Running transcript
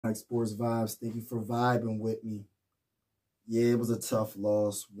Like Sports Vibes, thank you for vibing with me. Yeah, it was a tough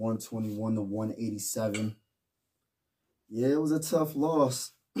loss, 121 to 187. Yeah, it was a tough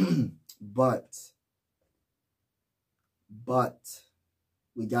loss, but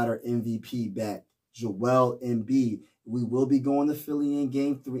we got our MVP back, Joel Embiid. We will be going to Philly in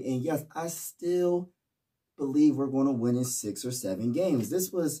Game 3, and yes, I still believe we're going to win in 6 or 7 games.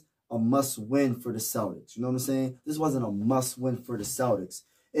 This was a must-win for the Celtics. You know what I'm saying? This wasn't a must-win for the Celtics.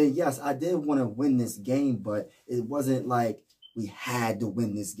 And yes, I did want to win this game, but it wasn't like we had to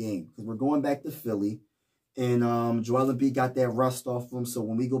win this game because we're going back to Philly, and Joel Embiid got that rust off him. So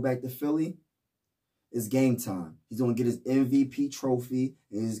when we go back to Philly, it's game time. He's going to get his MVP trophy,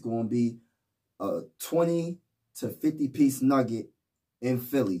 and it's going to be a 20 to 50-piece nugget in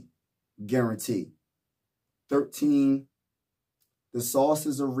Philly, guaranteed. 13, the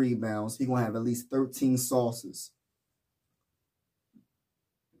sauces are rebounds. He's going to have at least 13 sauces.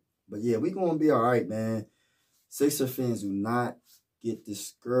 But yeah, we're going to be all right, man. Sixer fans, do not get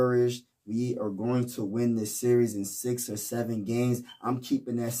discouraged. We are going to win this series in 6 or 7 games. I'm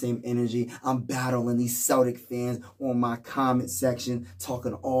keeping that same energy. I'm battling these Celtic fans on my comment section,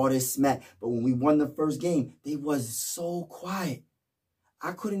 talking all this smack. But when we won the first game, they was so quiet.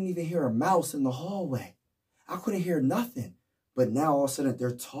 I couldn't even hear a mouse in the hallway. I couldn't hear nothing. But now all of a sudden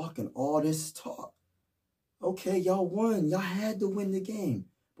they're talking all this talk. Okay, y'all won. Y'all had to win the game.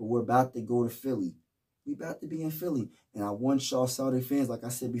 But we're about to go to Philly. We about to be in Philly. And I want y'all Celtic fans, like I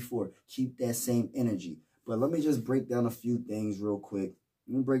said before, keep that same energy. But let me just break down a few things real quick.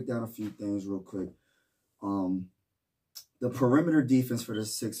 The perimeter defense for the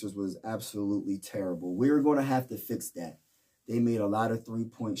Sixers was absolutely terrible. We were going to have to fix that. They made a lot of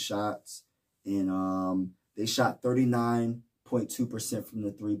three-point shots. And they shot 39.2% from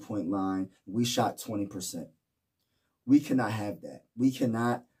the three-point line. We shot 20%. We cannot have that.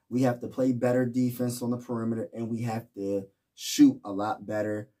 We have to play better defense on the perimeter, and we have to shoot a lot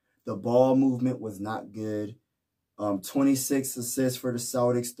better. The ball movement was not good. 26 assists for the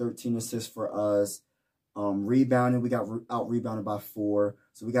Celtics, 13 assists for us. Rebounding, we got out-rebounded by 4,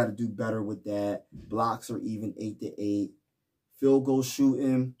 so we got to do better with that. Blocks are even 8-8. Field goal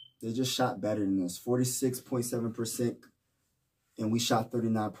shooting, they just shot better than us, 46.7%, and we shot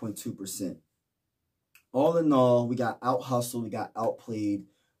 39.2%. All in all, we got out-hustled, we got outplayed.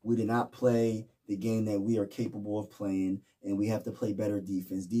 We did not play the game that we are capable of playing, and we have to play better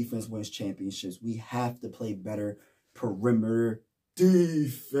defense. Defense wins championships. We have to play better perimeter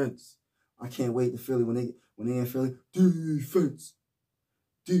defense. I can't wait to Philly when they in Philly.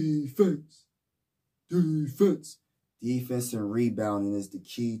 Defense and rebounding is the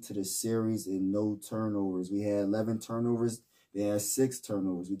key to the series, and no turnovers. We had 11 turnovers. They had 6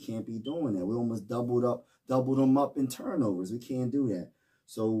 turnovers. We can't be doing that. We almost doubled them up in turnovers. We can't do that.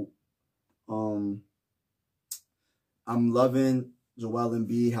 So, I'm loving Joel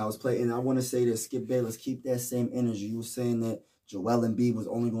Embiid, how it's playing. And I want to say that Skip Bayless, keep that same energy. You were saying that Joel Embiid was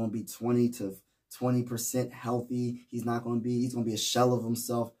only going to be 20% healthy. He's going to be a shell of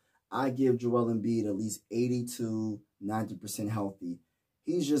himself. I give Joel Embiid at least 80 to 90% healthy.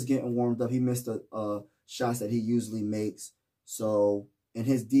 He's just getting warmed up. He missed shots that he usually makes. So, and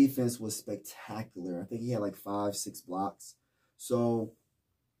his defense was spectacular. I think he had like 5-6 blocks. So,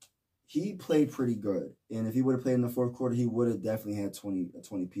 he played pretty good. And if he would have played in the fourth quarter, he would have definitely had a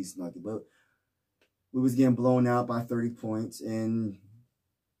 20-piece nugget. But we was getting blown out by 30 points. And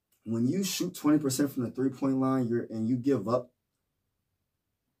when you shoot 20% from the three-point line and you give up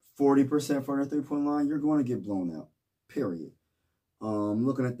 40% from the three-point line, you're going to get blown out, period.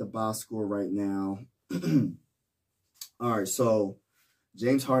 Looking at the box score right now. All right, so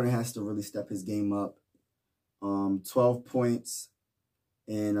James Harden has to really step his game up. 12 points.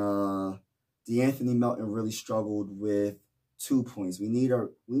 And DeAnthony Melton really struggled with 2 points. We need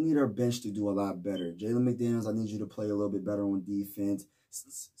our bench to do a lot better. Jalen McDaniels, I need you to play a little bit better on defense,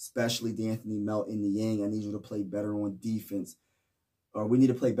 especially DeAnthony Melton, Niang. I need you to play better on defense. Or we need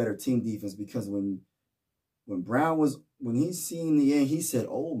to play better team defense, because when he seen Niang, he said,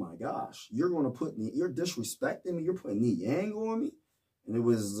 "Oh my gosh, you're disrespecting me. You're putting Niang on me," and it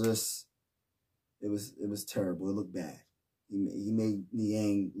was terrible. It looked bad. He made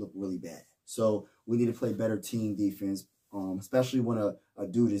Niang look really bad. So we need to play better team defense, especially when a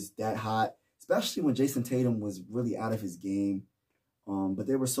dude is that hot, especially when Jason Tatum was really out of his game. But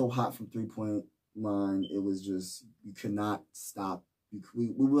they were so hot from three-point line, it was just, you could not stop.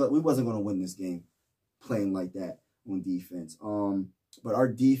 We wasn't going to win this game playing like that on defense. But our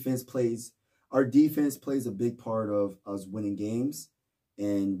defense plays a big part of us winning games,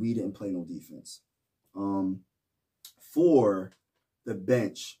 and we didn't play no defense. For the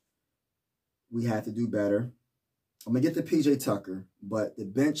bench, we have to do better. I'm going to get to PJ Tucker, but the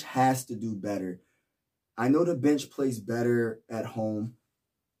bench has to do better. I know the bench plays better at home.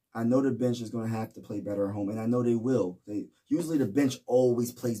 I know the bench is going to have to play better at home, and I know they will. Usually the bench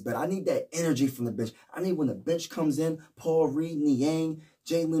always plays better. I need that energy from the bench. I need when the bench comes in, Paul Reed, Niang,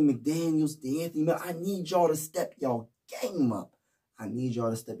 Jalen McDaniels, DeAnthony Miller, I need y'all to step y'all game up. I need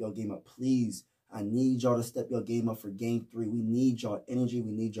y'all to step y'all game up, please. I need y'all to step your game up for game 3. We need y'all energy.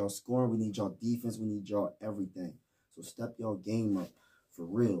 We need y'all scoring. We need y'all defense. We need y'all everything. So step y'all game up for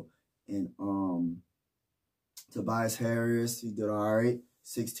real. And Tobias Harris, he did all right.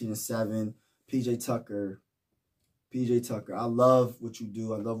 16-7. PJ Tucker, I love what you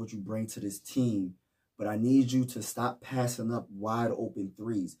do. I love what you bring to this team. But I need you to stop passing up wide open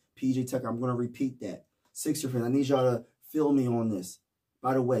threes. PJ Tucker, I'm going to repeat that. Sixer fans, I need y'all to feel me on this.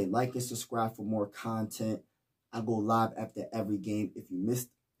 By the way, like and subscribe for more content. I go live after every game. If you missed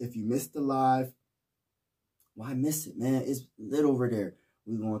the live, why miss it, man? It's lit over there.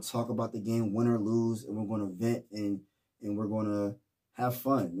 We're going to talk about the game, win or lose, and we're going to vent and we're going to have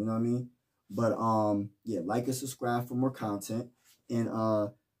fun. You know what I mean? But yeah, like and subscribe for more content. And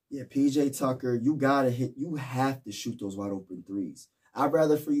yeah, PJ Tucker, you have to shoot those wide open threes. I'd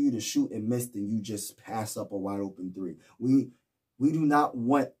rather for you to shoot and miss than you just pass up a wide open three. We do not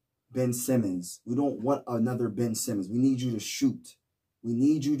want Ben Simmons. We don't want another Ben Simmons. We need you to shoot. We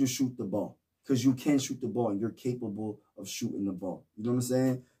need you to shoot the ball. Because you can shoot the ball and you're capable of shooting the ball. You know what I'm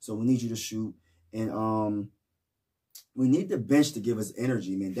saying? So we need you to shoot. And we need the bench to give us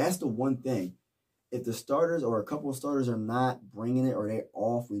energy, man. That's the one thing. If the starters or a couple of starters are not bringing it or they're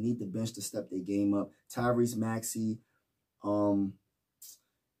off, we need the bench to step their game up. Tyrese Maxey, we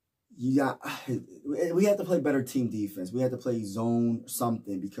have to play better team defense. We have to play zone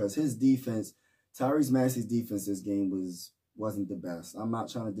something because his defense, Tyrese Maxey's defense this game wasn't the best. I'm not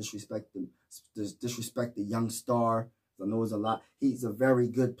trying to disrespect the young star. I know it's a lot. He's a very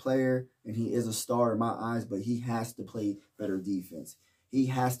good player, and he is a star in my eyes, but he has to play better defense. He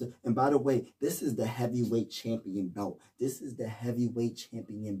has to. And by the way, this is the heavyweight champion belt. This is the heavyweight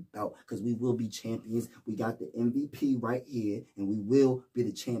champion belt because we will be champions. We got the MVP right here, and we will be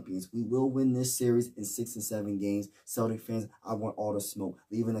the champions. We will win this series in 6 and 7 games. Celtic fans, I want all the smoke.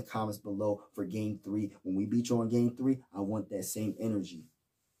 Leave in the comments below for game 3. When we beat you on game 3, I want that same energy.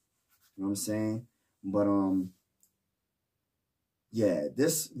 You know what I'm saying? But yeah,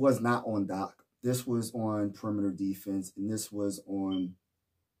 this was not on Doc. This was on perimeter defense, and this was on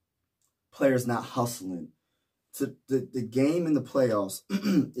players not hustling. So the game in the playoffs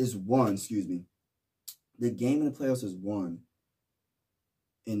is won, excuse me. The game in the playoffs is won.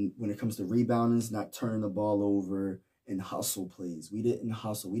 And when it comes to rebounding, not turning the ball over and hustle plays. We didn't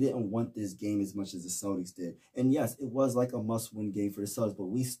hustle. We didn't want this game as much as the Celtics did. And yes, it was like a must-win game for the Celtics, but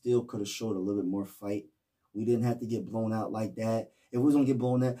we still could have showed a little bit more fight. We didn't have to get blown out like that. If we was going to get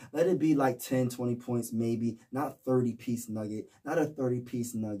blown out, let it be like 10, 20 points maybe, not 30-piece nugget, not a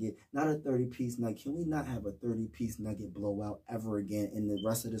 30-piece nugget, not a 30-piece nugget. Can we not have a 30-piece nugget blowout ever again in the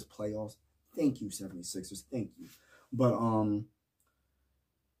rest of this playoffs? Thank you, 76ers. Thank you. But,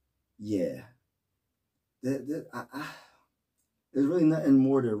 yeah. There's really nothing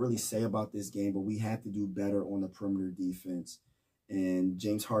more to really say about this game, but we have to do better on the perimeter defense. And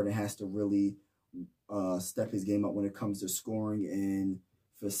James Harden has to really step his game up when it comes to scoring and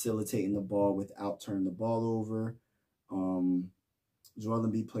facilitating the ball without turning the ball over. Joel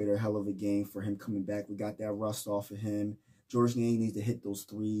Embiid played a hell of a game for him coming back. We got that rust off of him. George Niang needs to hit those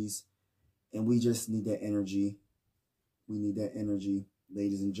threes. And we just need that energy. We need that energy,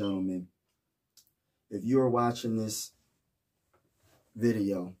 ladies and gentlemen. If you are watching this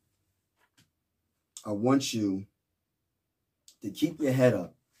video, I want you to keep your head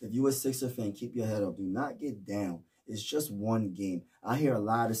up. If you're a Sixer fan, keep your head up. Do not get down. It's just one game. I hear a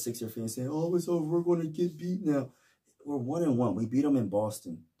lot of Sixer fans saying, oh, it's over. We're going to get beat now. We're 1-1. We beat them in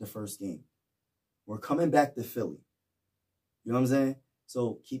Boston the first game. We're coming back to Philly. You know what I'm saying?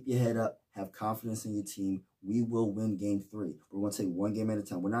 So keep your head up. Have confidence in your team. We will win game 3. We're going to take one game at a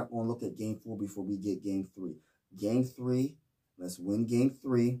time. We're not going to look at game 4 before we get game 3. Game 3, let's win game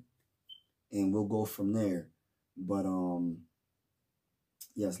 3, and we'll go from there. But,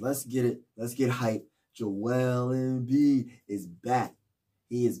 yes, let's get it. Let's get hype. Joel Embiid is back.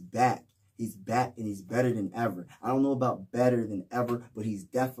 He is back. He's back, and he's better than ever. I don't know about better than ever, but he's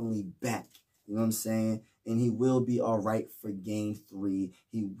definitely back. You know what I'm saying? And he will be all right for game 3.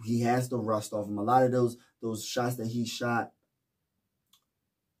 He has the rust off him. A lot of those shots that he shot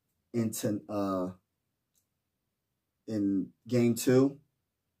into in game 2,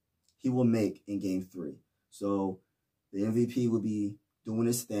 he will make in game 3. So The MVP will be doing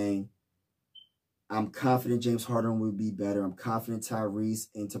his thing. I'm confident James Harden will be better. I'm confident Tyrese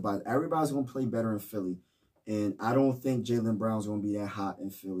and Tobias. Everybody's going to play better in Philly. And I don't think Jaylen Brown's going to be that hot in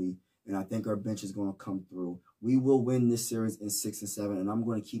Philly. And I think our bench is going to come through. We will win this series in 6 and 7. And I'm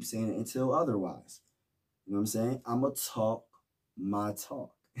going to keep saying it until otherwise. You know what I'm saying? I'm going to talk my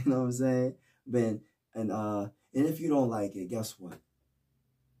talk. You know what I'm saying? And if you don't like it, guess what?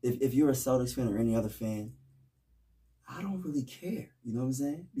 If you're a Celtics fan or any other fan, I don't really care. You know what I'm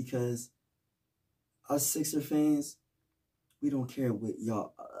saying? Because us Sixer fans, we don't care what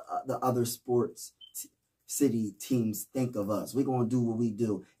y'all, the other sports city teams think of us. We're going to do what we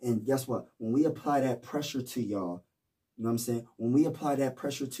do. And guess what? When we apply that pressure to y'all, you know what I'm saying? When we apply that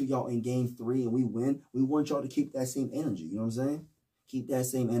pressure to y'all in game 3 and we win, we want y'all to keep that same energy. You know what I'm saying? Keep that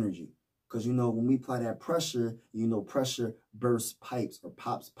same energy. Because, you know, when we apply that pressure, you know, pressure bursts pipes or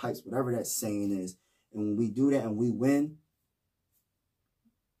pops pipes, whatever that saying is. And when we do that and we win,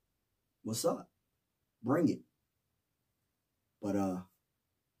 what's up? Bring it. But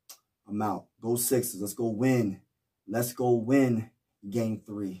I'm out. Go Sixers. Let's go win. Let's go win game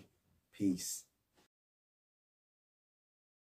 3. Peace.